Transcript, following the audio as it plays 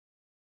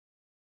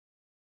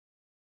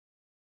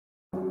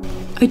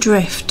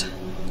Adrift.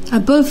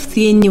 Above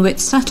the Inuit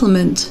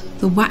settlement,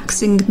 the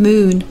waxing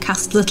moon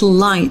cast little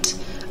light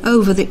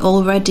over the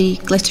already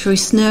glittery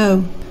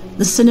snow.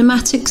 The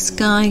cinematic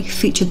sky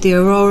featured the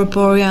aurora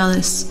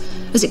borealis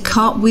as it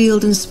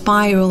cartwheeled and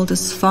spiraled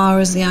as far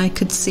as the eye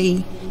could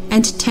see,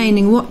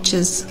 entertaining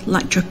watchers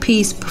like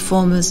trapeze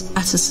performers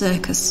at a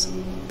circus.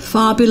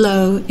 Far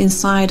below,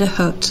 inside a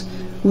hut,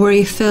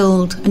 worry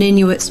filled an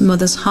Inuit's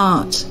mother's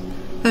heart.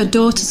 Her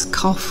daughter's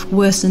cough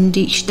worsened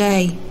each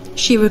day.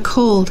 She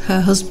recalled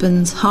her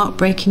husband's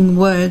heartbreaking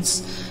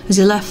words as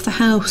he left the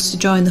house to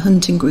join the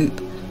hunting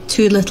group.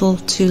 Too little,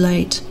 too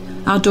late.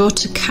 Our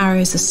daughter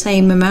carries the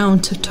same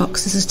amount of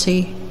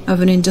toxicity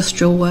of an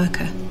industrial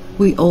worker.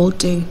 We all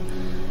do.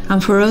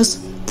 And for us,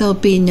 there'll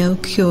be no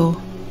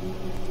cure.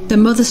 The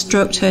mother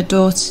stroked her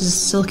daughter's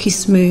silky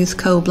smooth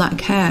coal-black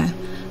hair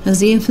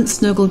as the infant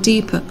snuggled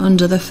deeper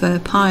under the fur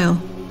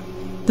pile.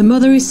 The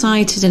mother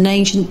recited an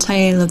ancient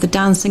tale of the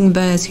dancing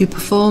bears who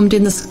performed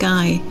in the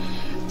sky.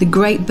 The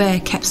great bear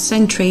kept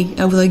sentry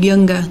over the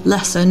younger,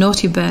 lesser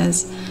naughty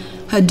bears.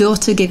 Her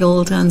daughter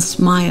giggled and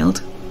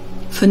smiled.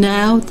 For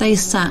now they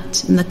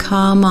sat in the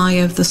calm eye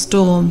of the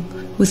storm,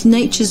 with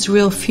nature's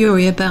real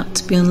fury about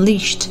to be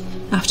unleashed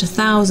after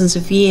thousands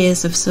of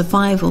years of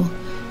survival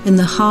in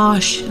the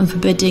harsh and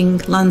forbidding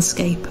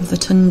landscape of the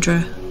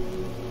tundra.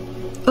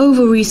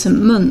 Over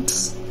recent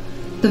months,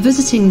 the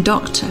visiting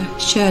doctor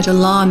shared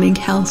alarming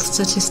health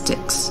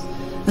statistics,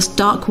 a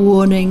stark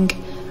warning,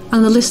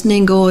 and the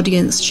listening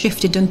audience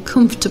shifted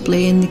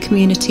uncomfortably in the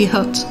community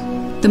hut.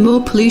 The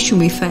more pollution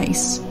we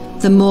face,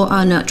 the more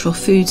our natural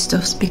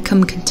foodstuffs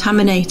become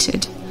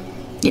contaminated.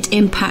 It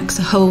impacts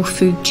the whole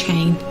food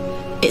chain.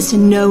 It's a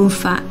known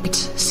fact.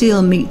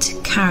 Seal meat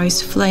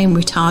carries flame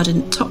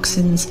retardant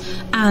toxins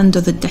and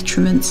other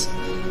detriments.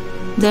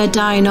 They're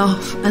dying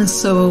off, and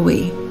so are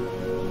we.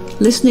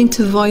 Listening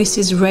to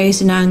voices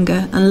raised in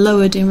anger and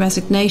lowered in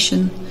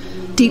resignation,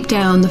 deep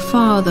down the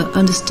father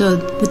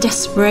understood the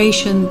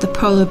desperation the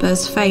polar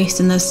bears faced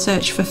in their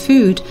search for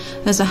food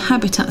as their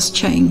habitats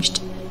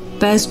changed.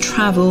 Bears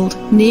travelled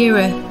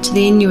nearer to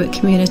the Inuit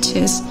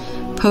communities,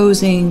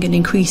 posing an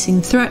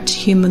increasing threat to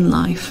human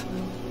life.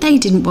 They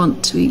didn't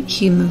want to eat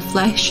human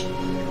flesh,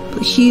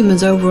 but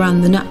humans overran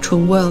the natural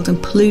world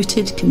and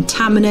polluted,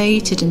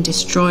 contaminated and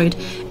destroyed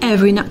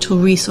every natural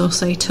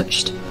resource they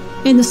touched.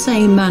 In the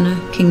same manner,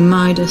 King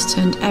Midas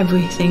turned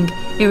everything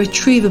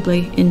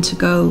irretrievably into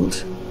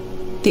gold.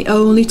 The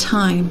only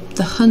time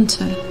the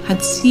hunter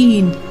had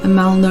seen a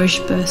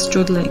malnourished bear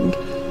struggling,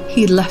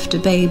 he'd left a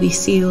baby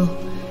seal,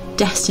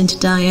 destined to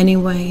die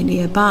anyway,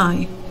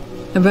 nearby.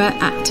 A rare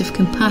act of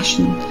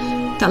compassion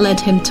that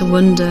led him to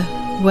wonder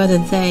whether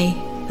they,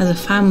 as a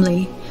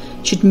family,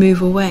 should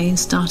move away and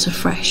start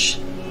afresh.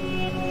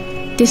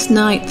 This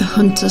night the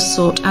hunters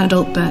sought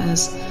adult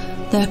bears,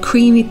 their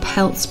creamy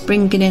pelts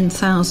bringing in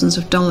thousands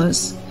of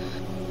dollars.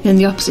 In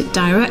the opposite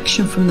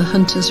direction from the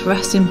hunter's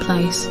resting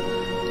place,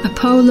 a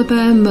polar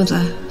bear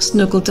mother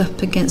snuggled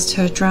up against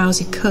her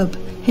drowsy cub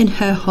in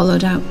her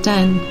hollowed-out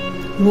den.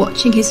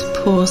 Watching his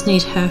paws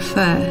knead her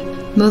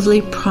fur,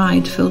 motherly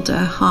pride filled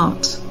her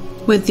heart.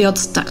 With the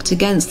odds stacked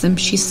against them,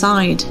 she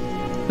sighed.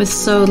 With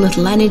so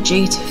little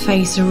energy to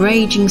face the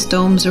raging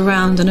storms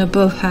around and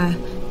above her,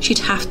 she'd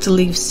have to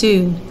leave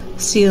soon.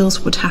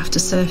 Seals would have to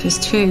surface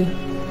too.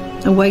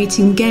 A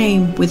waiting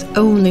game with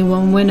only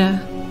one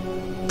winner.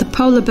 The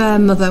polar bear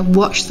mother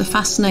watched the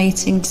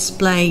fascinating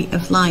display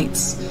of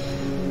lights.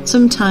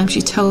 Sometimes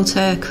she told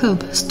her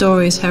cub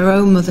stories her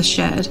own mother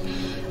shared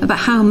about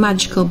how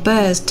magical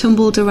bears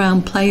tumbled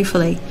around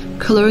playfully,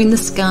 colouring the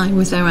sky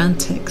with their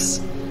antics.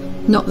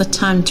 Not the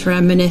time to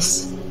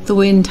reminisce. The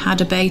wind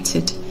had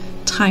abated.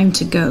 Time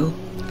to go.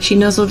 She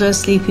nuzzled her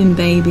sleeping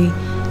baby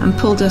and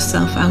pulled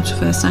herself out of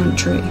her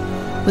sanctuary.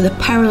 With a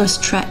perilous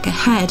trek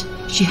ahead,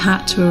 she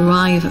had to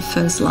arrive at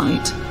first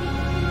light.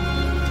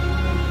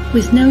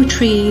 With no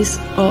trees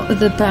or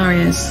other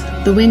barriers,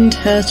 the wind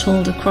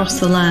hurtled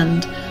across the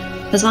land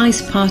as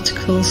ice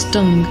particles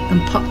stung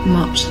and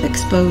pock-marked the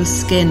exposed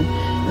skin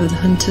of the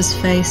hunters'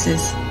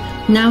 faces.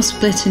 Now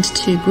split into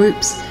two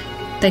groups,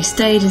 they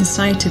stayed in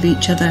sight of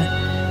each other,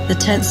 the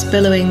tents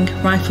billowing,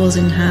 rifles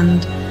in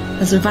hand,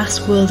 as the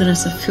vast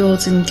wilderness of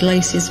fjords and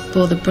glaciers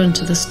bore the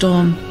brunt of the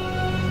storm.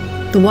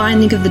 The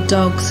whining of the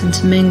dogs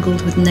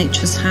intermingled with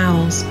nature's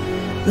howls.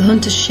 The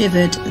hunters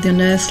shivered at the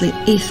unearthly,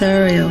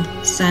 ethereal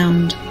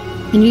sound.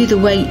 They knew the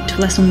weight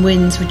to lessen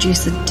winds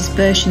reduced the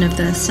dispersion of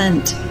their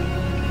scent.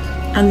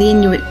 And the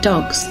Inuit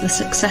dogs, the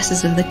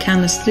successors of the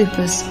Kana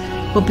sloopers,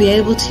 would be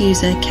able to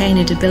use their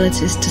canid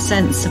abilities to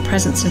sense the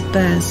presence of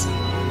bears.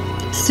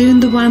 Soon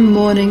the wan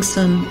morning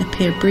sun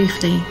appeared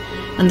briefly,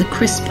 and the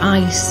crisp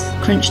ice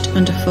crunched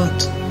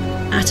underfoot.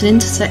 At an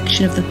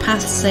intersection of the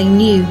paths they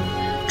knew,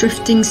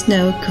 drifting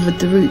snow covered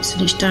the routes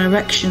in each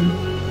direction.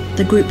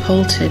 The group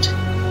halted.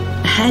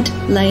 Ahead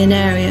lay an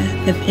area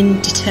of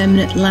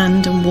indeterminate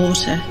land and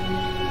water.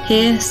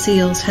 Here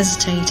seals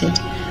hesitated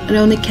and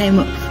only came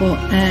up for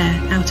air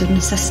out of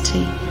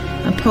necessity,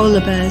 and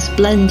polar bears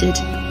blended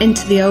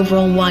into the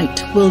overall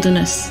white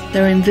wilderness,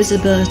 their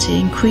invisibility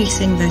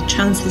increasing their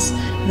chances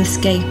of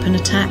escape and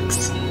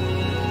attacks.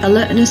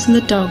 Alertness in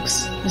the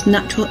dogs, as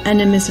natural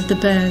enemies of the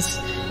bears,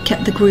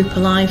 kept the group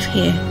alive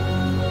here.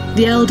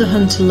 The elder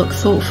hunter looked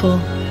thoughtful.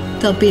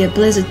 There'll be a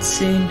blizzard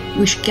soon.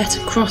 We should get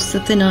across the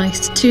thin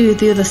ice to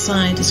the other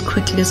side as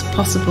quickly as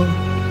possible.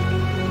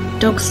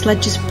 Dog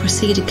sledges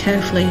proceeded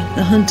carefully,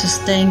 the hunters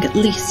staying at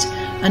least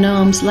an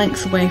arm's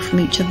length away from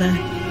each other.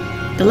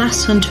 The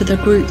last hunter of the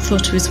group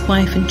thought of his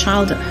wife and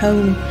child at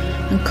home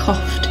and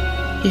coughed.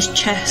 His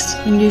chest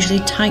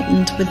unusually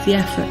tightened with the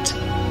effort.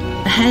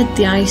 Ahead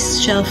the ice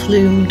shelf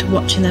loomed,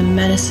 watching them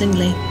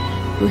menacingly.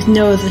 With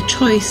no other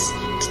choice,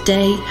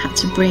 today had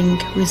to bring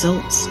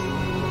results.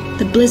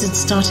 The blizzard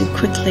started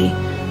quickly,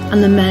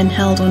 and the men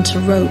held onto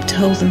rope to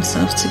hold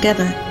themselves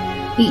together.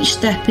 Each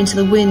step into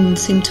the wind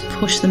seemed to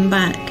push them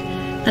back,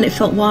 and it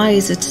felt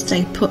wiser to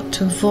stay put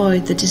to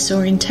avoid the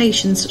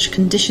disorientation such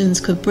conditions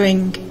could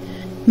bring.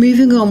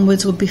 Moving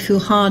onwards would be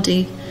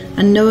foolhardy,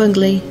 and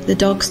knowingly the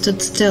dog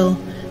stood still,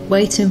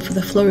 waiting for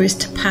the flurries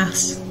to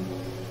pass.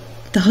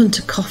 The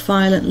hunter coughed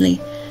violently.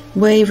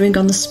 Wavering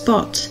on the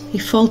spot, he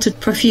faltered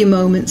for a few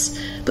moments,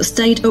 but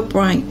stayed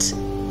upright.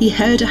 He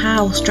heard a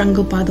howl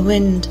strangled by the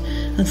wind,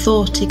 and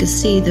thought he could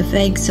see the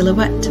vague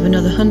silhouette of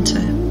another hunter.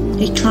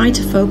 He tried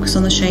to focus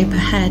on the shape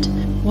ahead.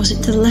 Was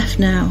it to the left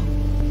now?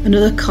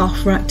 Another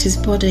cough racked his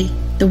body.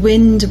 The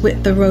wind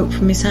whipped the rope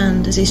from his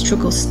hand as he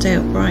struggled to stay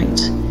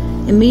upright.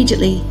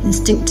 Immediately,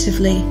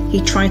 instinctively,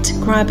 he tried to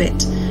grab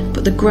it,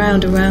 but the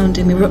ground around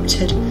him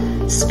erupted,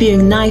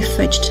 spewing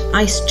knife-edged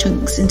ice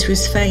chunks into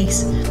his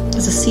face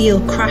as a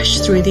seal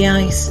crashed through the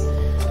ice.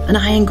 An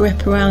iron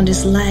grip around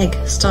his leg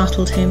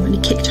startled him, and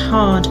he kicked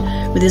hard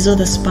with his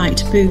other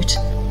spiked boot.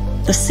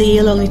 The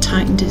seal only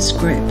tightened its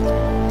grip.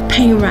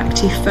 Pain-racked,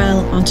 he fell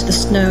onto the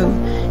snow,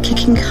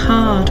 kicking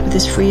hard with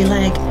his free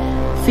leg,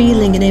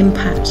 feeling an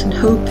impact and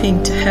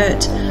hoping to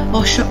hurt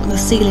or shock the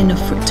seal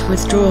enough for it to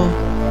withdraw.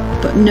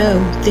 But no,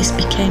 this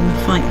became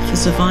a fight for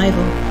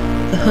survival,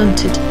 the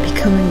hunted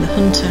becoming the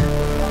hunter.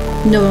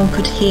 No one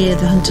could hear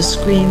the hunter's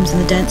screams in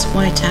the dense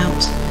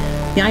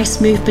whiteout. The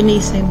ice moved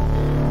beneath him.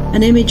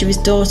 An image of his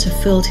daughter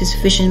filled his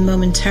vision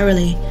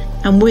momentarily,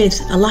 and with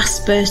a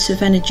last spurt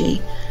of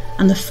energy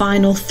and the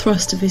final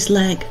thrust of his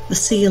leg, the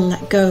seal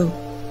let go.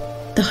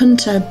 The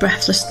hunter,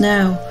 breathless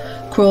now,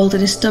 crawled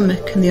in his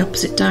stomach in the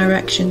opposite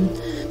direction,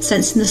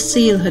 sensing the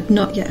seal had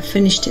not yet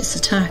finished its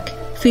attack.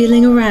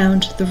 Feeling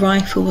around, the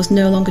rifle was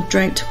no longer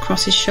draped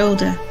across his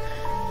shoulder.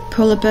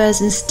 Polar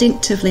bears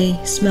instinctively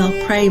smell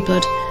prey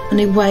blood, and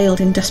he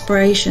wailed in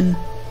desperation.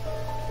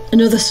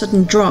 Another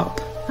sudden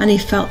drop, and he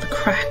felt the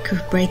crack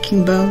of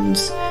breaking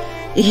bones.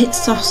 He hit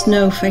soft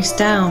snow face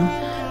down,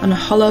 and a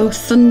hollow,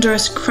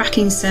 thunderous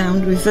cracking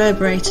sound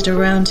reverberated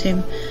around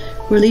him,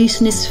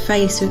 releasing his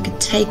face so he could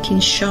take in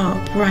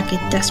sharp, ragged,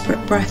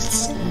 desperate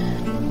breaths.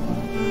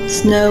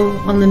 Snow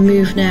on the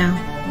move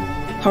now.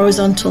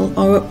 Horizontal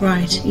or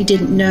upright, he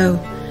didn't know,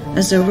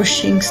 as the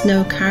rushing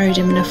snow carried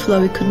him in a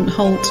flow he couldn't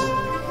halt.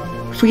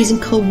 Freezing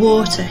cold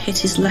water hit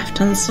his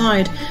left-hand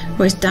side,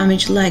 where his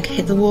damaged leg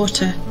hit the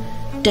water.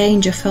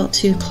 Danger felt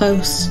too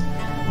close.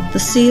 The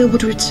seal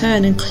would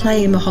return and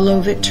claim a hollow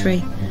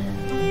victory.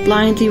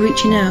 Blindly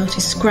reaching out,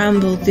 he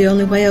scrambled the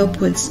only way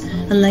upwards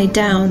and lay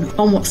down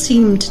on what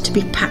seemed to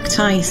be packed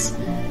ice,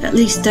 at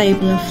least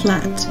stable and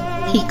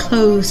flat. He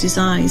closed his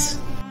eyes.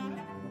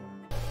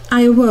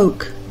 I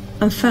awoke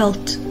and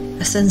felt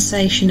a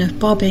sensation of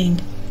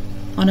bobbing.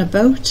 On a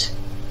boat?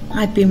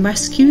 I'd been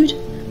rescued?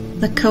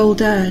 The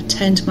cold air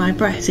turned my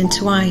breath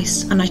into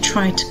ice, and I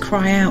tried to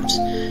cry out,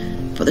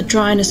 but the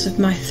dryness of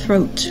my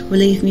throat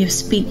relieved me of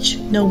speech.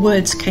 No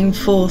words came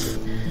forth.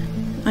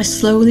 I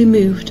slowly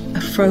moved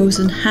a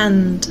frozen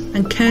hand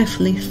and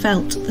carefully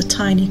felt the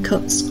tiny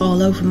cuts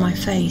all over my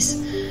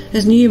face,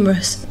 as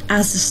numerous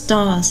as the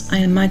stars I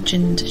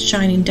imagined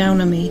shining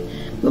down on me,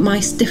 but my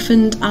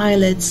stiffened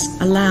eyelids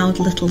allowed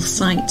little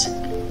sight.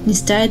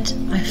 Instead,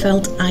 I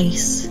felt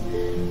ice,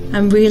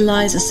 and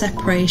realised a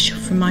separation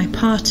from my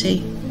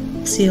party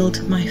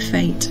sealed my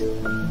fate.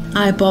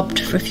 I bobbed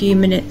for a few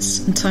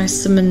minutes until I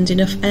summoned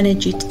enough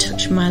energy to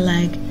touch my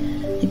leg,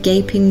 a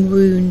gaping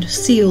wound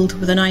sealed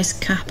with an ice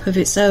cap of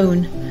its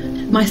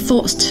own. My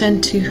thoughts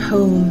turned to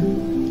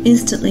home.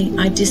 Instantly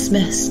I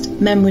dismissed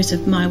memories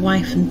of my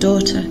wife and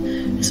daughter,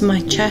 as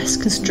my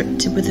chest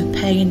constricted with the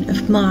pain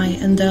of my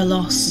and their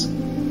loss.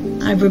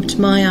 I rubbed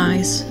my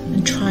eyes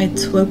and tried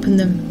to open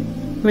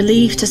them.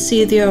 Relieved to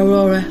see the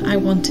aurora, I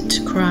wanted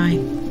to cry.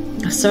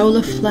 A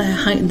solar flare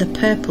heightened the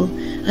purple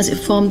as it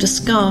formed a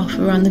scarf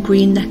around the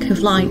green neck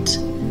of light.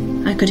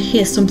 I could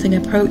hear something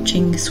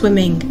approaching,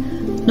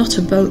 swimming. Not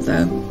a boat,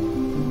 though.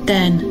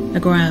 Then a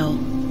growl.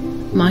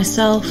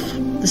 Myself,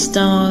 the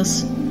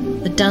stars,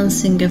 the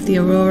dancing of the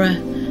aurora,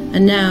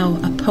 and now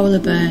a polar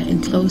bear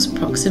in close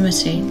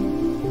proximity.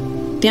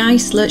 The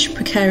ice lurched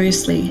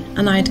precariously,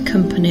 and I had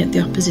company at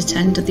the opposite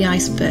end of the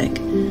iceberg.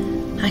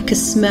 I could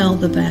smell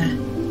the bear.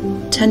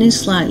 Turning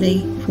slightly,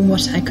 from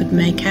what I could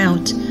make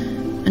out,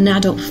 an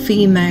adult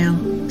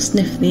female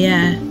sniffed the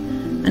air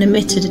and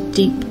emitted a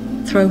deep,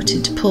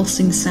 throated,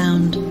 pulsing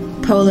sound.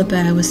 Polar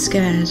Bear was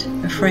scared,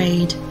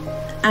 afraid,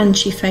 and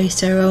she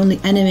faced her only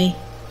enemy,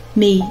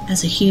 me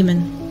as a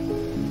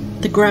human.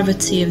 The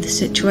gravity of the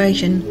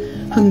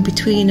situation hung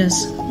between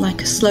us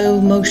like a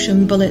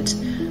slow-motion bullet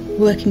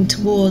working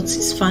towards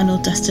its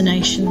final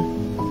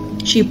destination.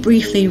 She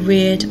briefly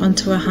reared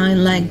onto her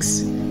hind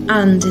legs,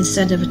 and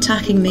instead of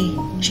attacking me,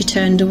 she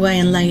turned away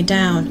and lay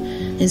down,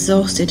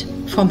 exhausted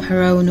from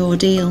her own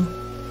ordeal.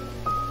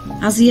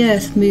 As the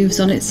Earth moves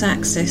on its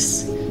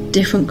axis,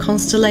 different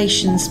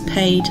constellations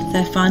paid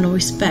their final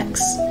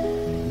respects.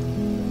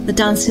 The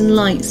dancing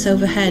lights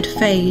overhead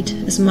fade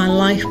as my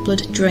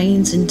lifeblood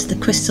drains into the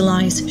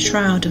crystallized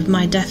shroud of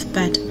my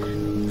deathbed.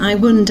 I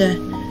wonder,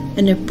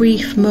 in a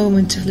brief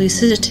moment of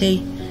lucidity,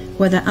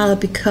 whether I'll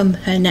become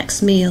her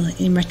next meal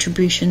in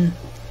retribution.